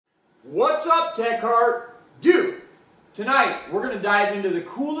What's up, Tech Heart? Dude, tonight we're going to dive into the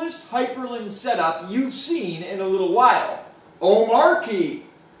coolest Hyprland setup you've seen in a little while. Omarchy.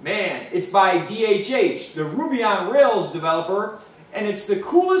 Man, it's by DHH, the Ruby on Rails developer, and it's the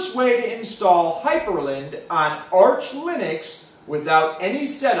coolest way to install Hyprland on Arch Linux without any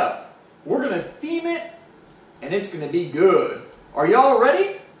setup. We're going to theme it, and it's going to be good. Are y'all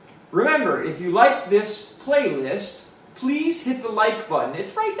ready? Remember, if you like this playlist, please hit the like button.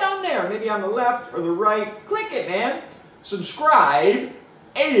 It's right down there, maybe on the left or the right. Click it, man. Subscribe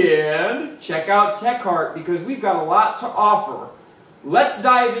and check out Tech Heart because we've got a lot to offer. Let's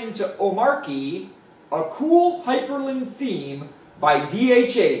dive into Omarchy, a cool Hyprland theme by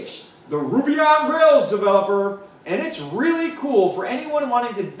DHH, the Ruby on Rails developer, and it's really cool for anyone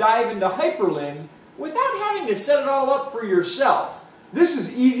wanting to dive into Hyprland without having to set it all up for yourself. This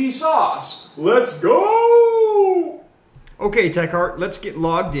is easy sauce. Let's go! Okay, Tech Heart, let's get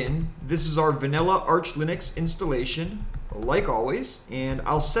logged in. This is our vanilla Arch Linux installation, like always, and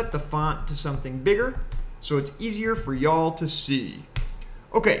I'll set the font to something bigger so it's easier for y'all to see.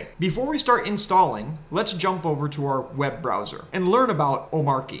 Okay, before we start installing, let's jump over to our web browser and learn about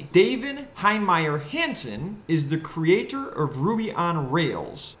Omarchy. David Heinemeier Hansen is the creator of Ruby on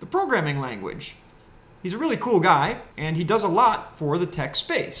Rails, the programming language. He's a really cool guy, and he does a lot for the tech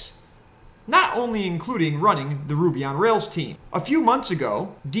space, not only including running the Ruby on Rails team. A few months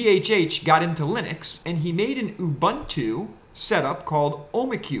ago, DHH got into Linux, and he made an Ubuntu setup called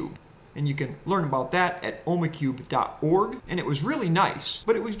Omarchy. And you can learn about that at omarchy.org, and it was really nice,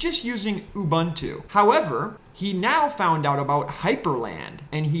 but it was just using Ubuntu. However, he now found out about Hyprland,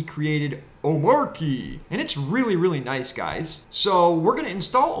 and he created Omarchy, and it's really, really nice, guys. So we're gonna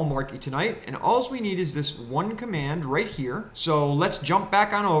install Omarchy tonight, and all we need is this one command right here. So let's jump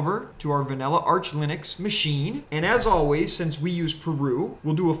back on over to our vanilla Arch Linux machine, and as always, since we use Peru,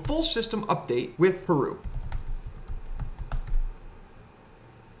 we'll do a full system update with Peru.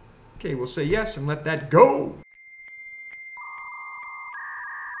 Okay, we'll say yes and let that go.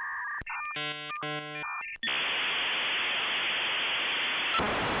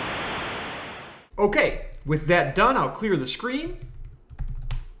 Okay, with that done, I'll clear the screen.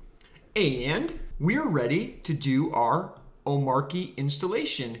 And we're ready to do our Omarchy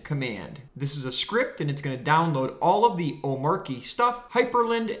installation command. This is a script and it's going to download all of the Omarchy stuff,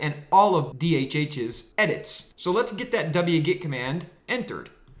 Hyprland, and all of DHH's edits. So let's get that wget command entered.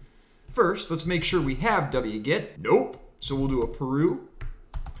 First, let's make sure we have wget. Nope. So we'll do a peru-s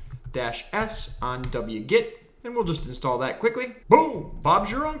on wget, and we'll just install that quickly. Boom!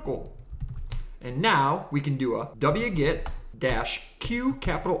 Bob's your uncle. And now we can do a wget-q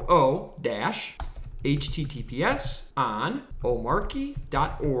capital O dash https on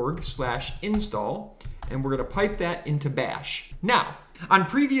omarchy.org/install, and we're going to pipe that into bash. Now, on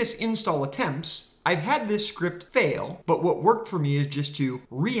previous install attempts, I've had this script fail, but what worked for me is just to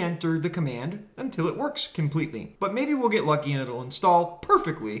re-enter the command until it works completely. But maybe we'll get lucky and it'll install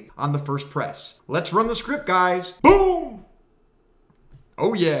perfectly on the first press. Let's run the script, guys. Boom!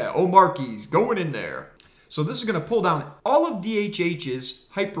 Oh yeah, Omarchy's going in there. So this is going to pull down all of DHH's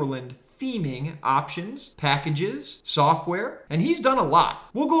Hyprland theming options, packages, software, and he's done a lot.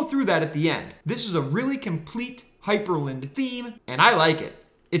 We'll go through that at the end. This is a really complete Hyprland theme, and I like it.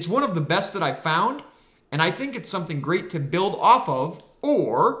 It's one of the best that I've found, and I think it's something great to build off of,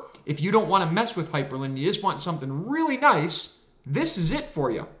 or if you don't want to mess with Hyprland, you just want something really nice, this is it for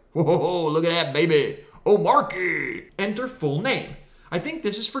you. Whoa, look at that, baby. Omarchy. Enter full name. I think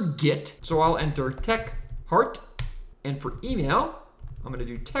this is for Git, so I'll enter Tech Heart, and for email, I'm going to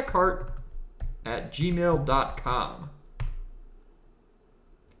do techheart@gmail.com.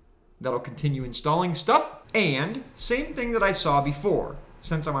 That'll continue installing stuff, and same thing that I saw before.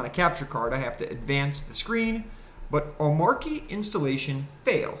 Since I'm on a capture card, I have to advance the screen, but Omarchy installation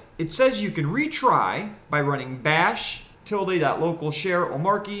failed. It says you can retry by running bash ~localshare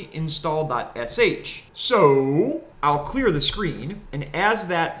omarchy install.sh. So I'll clear the screen, and as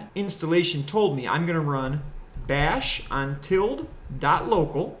that installation told me, I'm going to run bash on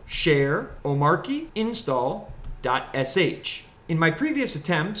 ~local share omarchy install.sh. In my previous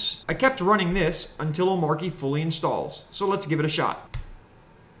attempts, I kept running this until Omarchy fully installs. So let's give it a shot.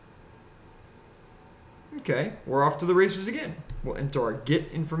 Okay, we're off to the races again. We'll enter our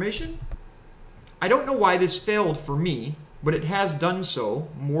Git information. I don't know why this failed for me, but it has done so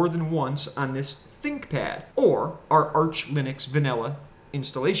more than once on this ThinkPad, or our Arch Linux vanilla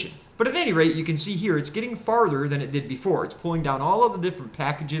installation. But at any rate, you can see here it's getting farther than it did before. It's pulling down all of the different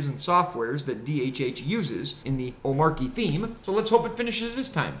packages and softwares that DHH uses in the Omarchy theme, so let's hope it finishes this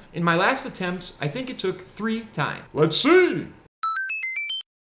time. In my last attempts, I think it took 3 times. Let's see!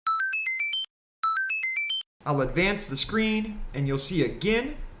 I'll advance the screen and you'll see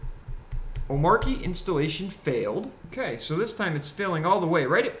again, Omarchy installation failed. Okay, so this time it's failing all the way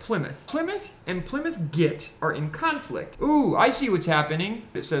right at Plymouth. Plymouth and Plymouth Git are in conflict. Ooh, I see what's happening.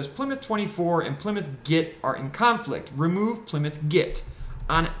 It says Plymouth 24 and Plymouth Git are in conflict. Remove Plymouth Git.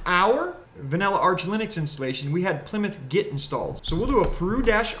 On our vanilla Arch Linux installation, we had Plymouth Git installed. So we'll do a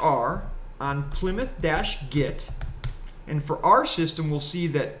peru-r on Plymouth-Git. And for our system, we'll see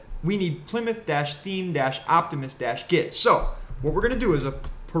that we need Plymouth-theme-optimist-git. So what we're going to do is a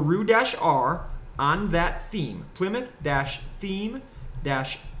peru-r on that theme,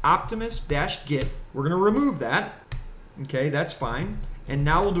 Plymouth-theme-optimist-git. We're going to remove that. Okay, that's fine. And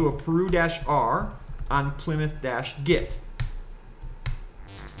now we'll do a peru-r on Plymouth-git.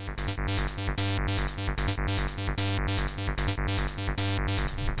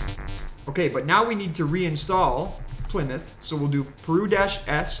 Okay, but now we need to reinstall Plymouth, so we'll do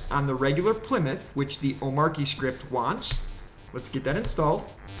peru-s on the regular Plymouth, which the Omarchy script wants. Let's get that installed.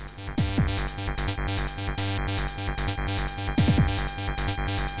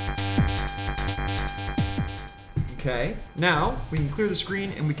 Okay, now we can clear the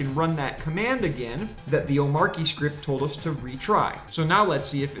screen and we can run that command again that the Omarchy script told us to retry. So now let's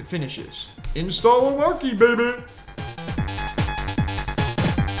see if it finishes. Install Omarchy, baby!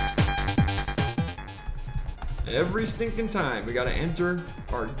 Every stinking time we gotta enter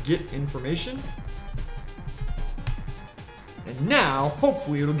our Git information. And now,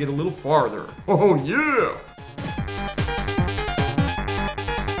 hopefully it'll get a little farther. Oh yeah!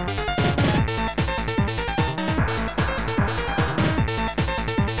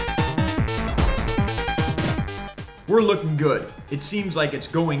 We're looking good. It seems like it's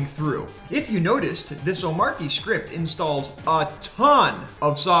going through. If you noticed, this Omarchy script installs a ton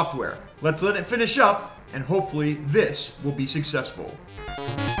of software. Let's let it finish up, and hopefully this will be successful.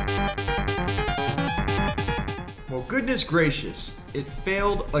 Well, goodness gracious, it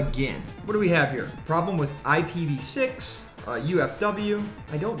failed again. What do we have here? Problem with IPv6, UFW.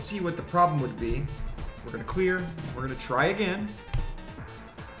 I don't see what the problem would be. We're gonna clear, we're gonna try again.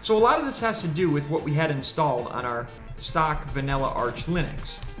 So a lot of this has to do with what we had installed on our stock vanilla Arch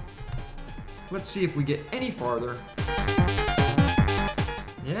Linux. Let's see if we get any farther.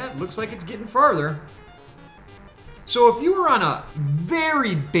 Yeah, it looks like it's getting farther. So if you were on a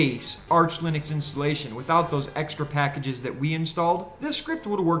very base Arch Linux installation without those extra packages that we installed, this script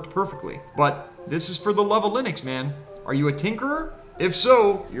would have worked perfectly. But this is for the love of Linux, man. Are you a tinkerer? If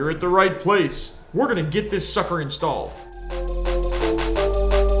so, you're at the right place. We're gonna get this sucker installed.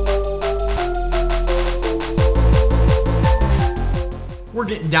 We're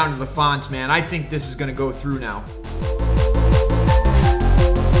getting down to the fonts, man. I think this is gonna go through now.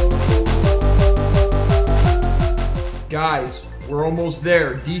 Guys, we're almost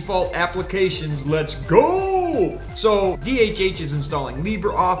there. Default applications, let's go! So, DHH is installing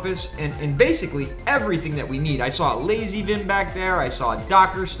LibreOffice and basically everything that we need. I saw a lazy Vim back there, I saw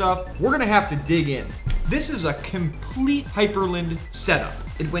Docker stuff. We're gonna have to dig in. This is a complete Hyprland setup.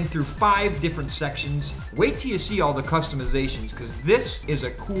 It went through 5 different sections. Wait till you see all the customizations, because this is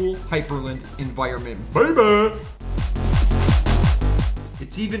a cool Hyprland environment, baby!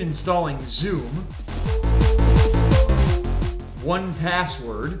 It's even installing Zoom.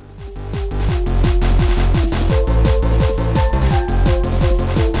 1Password.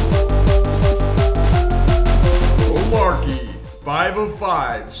 Omarchy, 5 of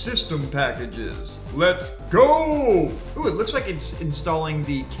 5 system packages. Let's go! Ooh, it looks like it's installing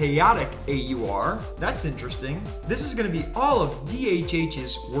the chaotic AUR. That's interesting. This is gonna be all of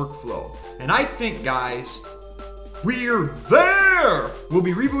DHH's workflow. And I think, guys, we're there! We'll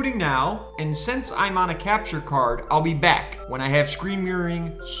be rebooting now, and since I'm on a capture card, I'll be back when I have screen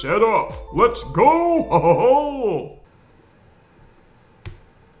mirroring set up. Let's go! Ho, ho, ho.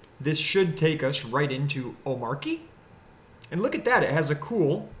 This should take us right into Omarchy. And look at that, it has a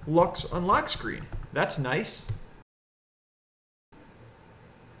cool Lux unlock screen. That's nice.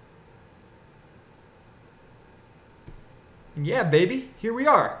 And yeah, baby, here we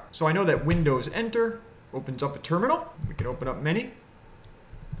are. So I know that Windows Enter opens up a terminal. We can open up many.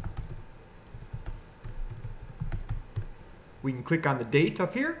 We can click on the date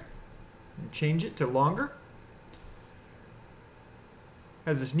up here and change it to longer.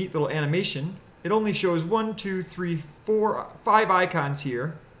 Has this neat little animation. It only shows 1, 2, 3, 4, 5 icons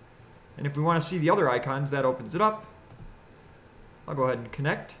here. And if we want to see the other icons, that opens it up. I'll go ahead and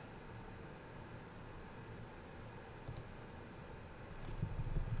connect.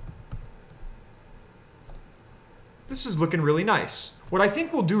 This is looking really nice. What I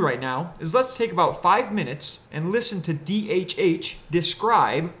think we'll do right now is let's take about 5 minutes and listen to DHH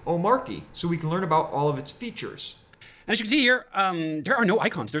describe Omarchy so we can learn about all of its features. And as you can see here, there are no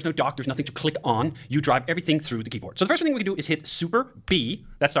icons. There's no dock. There's nothing to click on. You drive everything through the keyboard. So the first thing we can do is hit Super B.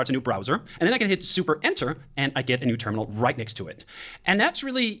 That starts a new browser. And then I can hit Super Enter, and I get a new terminal right next to it. And that's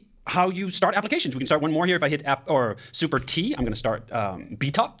really how you start applications. We can start one more here. If I hit Super T, I'm going to start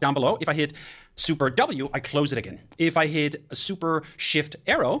B-top down below. If I hit Super W, I close it again. If I hit Super Shift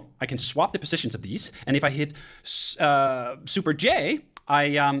Arrow, I can swap the positions of these. And if I hit Super J,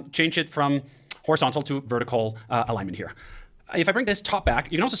 I change it from horizontal to vertical alignment here. If I bring this top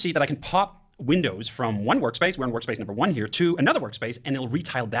back, you can also see that I can pop windows from one workspace, we're in workspace number 1 here, to another workspace, and it'll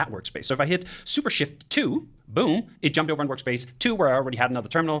retile that workspace. So if I hit Super Shift 2, boom, it jumped over in workspace 2 where I already had another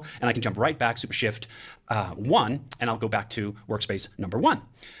terminal, and I can jump right back, Super Shift 1, and I'll go back to workspace number 1.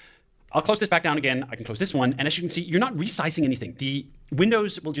 I'll close this back down again. I can close this one. And as you can see, you're not resizing anything. The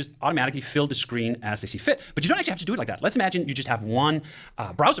windows will just automatically fill the screen as they see fit. But you don't actually have to do it like that. Let's imagine you just have one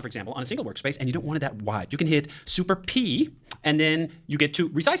browser, for example, on a single workspace, and you don't want it that wide. You can hit Super P, and then you get to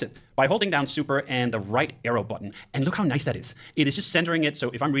resize it by holding down Super and the right arrow button. And look how nice that is. It is just centering it. So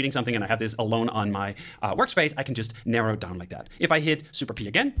if I'm reading something and I have this alone on my workspace, I can just narrow it down like that. If I hit Super P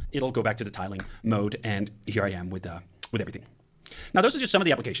again, it'll go back to the tiling mode. And here I am with everything. Now, those are just some of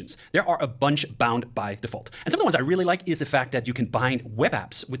the applications. There are a bunch bound by default. And some of the ones I really like is the fact that you can bind web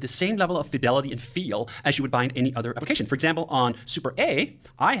apps with the same level of fidelity and feel as you would bind any other application. For example, on Super A,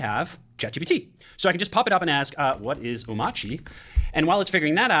 I have ChatGPT. So I can just pop it up and ask, what is Omarchy? And while it's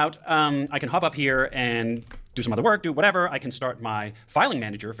figuring that out, I can hop up here and do some other work, do whatever. I can start my filing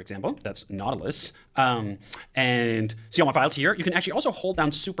manager, for example. That's Nautilus. And see all my files here. You can actually also hold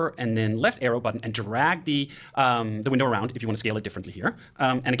down Super and then left arrow button and drag the window around if you want to scale it differently here.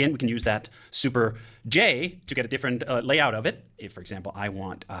 And again, we can use that Super J to get a different layout of it. If, for example, I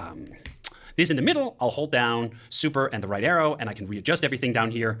want this in the middle, I'll hold down Super and the right arrow, and I can readjust everything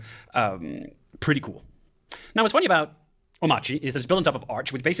down here. Pretty cool. Now, what's funny about Omarchy is that it's built on top of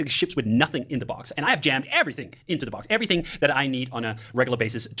Arch, which basically ships with nothing in the box. And I have jammed everything into the box, everything that I need on a regular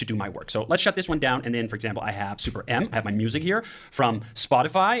basis to do my work. So let's shut this one down. And then, for example, I have Super M. I have my music here from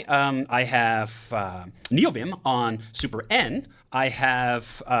Spotify. I have NeoVim on Super N. I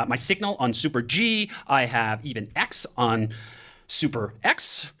have my Signal on Super G. I have even X on Super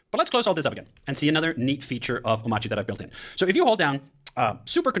X. But let's close all this up again and see another neat feature of Omarchy that I've built in. So if you hold down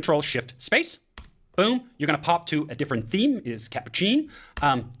Super Control Shift Space, boom, you're going to pop to a different theme, is Cappuccino.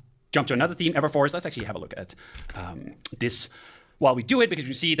 Jump to another theme, Everforest. Let's actually have a look at this while we do it, because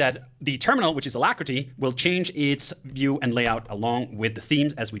you see that the terminal, which is Alacrity, will change its view and layout along with the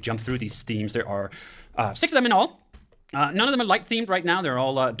themes as we jump through these themes. There are 6 of them in all. None of them are light themed right now. They're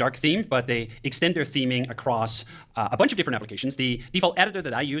all dark themed, but they extend their theming across a bunch of different applications. The default editor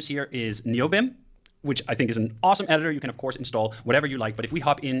that I use here is NeoVim, which I think is an awesome editor. You can, of course, install whatever you like. But if we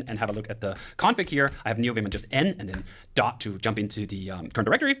hop in and have a look at the config here, I have NeoVim and just N, and then dot to jump into the current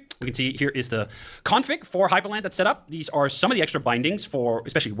directory. We can see here is the config for Hyprland that's set up. These are some of the extra bindings for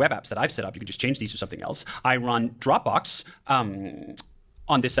especially web apps that I've set up. You can just change these to something else. I run Dropbox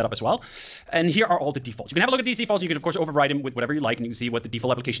on this setup as well. And here are all the defaults. You can have a look at these defaults. You can, of course, override them with whatever you like, and you can see what the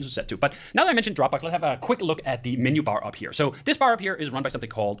default applications are set to. But now that I mentioned Dropbox, let's have a quick look at the menu bar up here. So this bar up here is run by something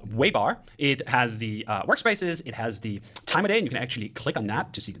called Waybar. It has the workspaces. It has the time of day, and you can actually click on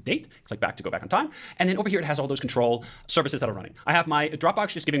that to see the date. Click back to go back on time. And then over here, it has all those control services that are running. I have my Dropbox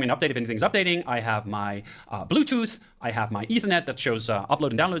just giving me an update if anything's updating. I have my Bluetooth. I have my Ethernet that shows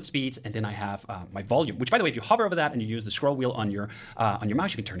upload and download speeds. And then I have my volume, which, by the way, if you hover over that and you use the scroll wheel on your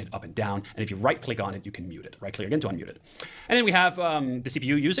mouse, you can turn it up and down. And if you right click on it, you can mute it. Right click again to unmute it. And then we have the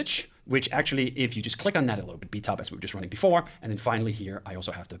CPU usage, which actually, if you just click on that, it'll open BTOP as we were just running before. And then finally here, I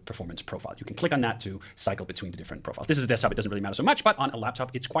also have the performance profile. You can click on that to cycle between the different profiles. This is a desktop. It doesn't really matter so much, but on a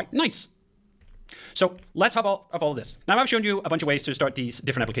laptop, it's quite nice. So let's hop off of all of this. Now, I've shown you a bunch of ways to start these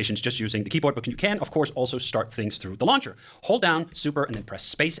different applications just using the keyboard, but you can, of course, also start things through the launcher. Hold down Super and then press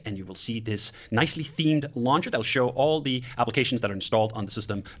space, and you will see this nicely themed launcher that'll show all the applications that are installed on the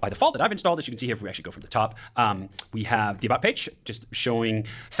system by default that I've installed. As you can see here, if we actually go from the top, we have the About page, just showing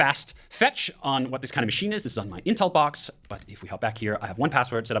fast fetch on what this kind of machine is. This is on my Intel box, but if we hop back here, I have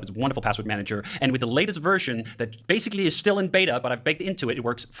 1Password set up as a wonderful password manager, and with the latest version that basically is still in beta, but I've baked into it, it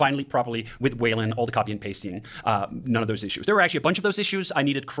works finally properly with Wayland, all the copy and pasting, none of those issues. There were actually a bunch of those issues. I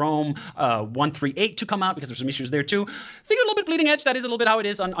needed Chrome 138 to come out because there's some issues there too. I think a little bit bleeding edge. That is a little bit how it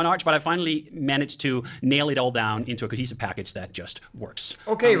is on Arch, but I finally managed to nail it all down into a cohesive package that just works.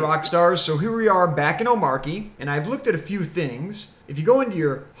 Okay, rock stars, so here we are back in Omarchy, and I've looked at a few things. if you go into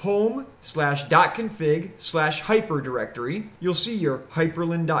your home/.config/hyper directory, you'll see your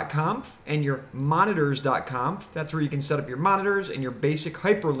hyprland.conf and your monitors.conf. That's where you can set up your monitors and your basic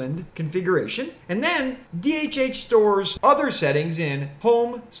Hyprland configuration. And then DHH stores other settings in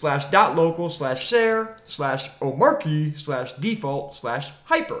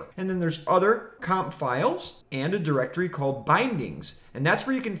home/.local/share/omarchy/default/hyper. And then there's other comp files and a directory called bindings. And that's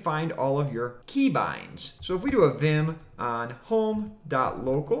where you can find all of your keybinds. So if we do a vim on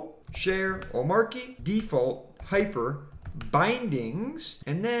home.local/share/omarchy/default/hyper bindings,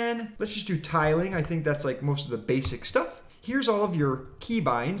 and then let's just do tiling. I think that's like most of the basic stuff. Here's all of your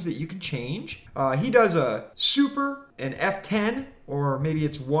keybinds that you can change. He does a super and F10, or maybe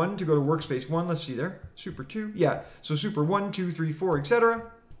it's 1 to go to workspace 1. Let's see there. Super 2. Yeah. So super 1, 2, 3, 4, etc.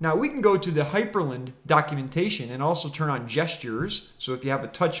 Now we can go to the Hyprland documentation and also turn on gestures. So if you have a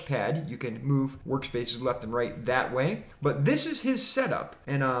touchpad, you can move workspaces left and right that way. But this is his setup.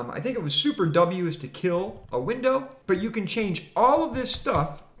 And I think it was super W is to kill a window. But you can change all of this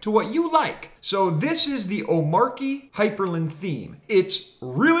stuff to what you like. So this is the Omarchy Hyprland theme. It's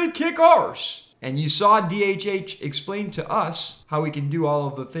really kick-arse. And you saw DHH explain to us how we can do all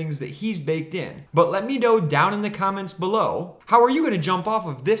of the things that he's baked in. But let me know down in the comments below, how are you going to jump off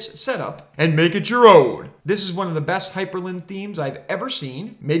of this setup and make it your own? This is one of the best Hyprland themes I've ever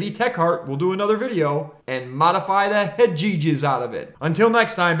seen. Maybe TechHeart will do another video and modify the head-jeeges out of it. Until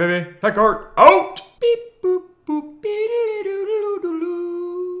next time, baby. TechHeart out!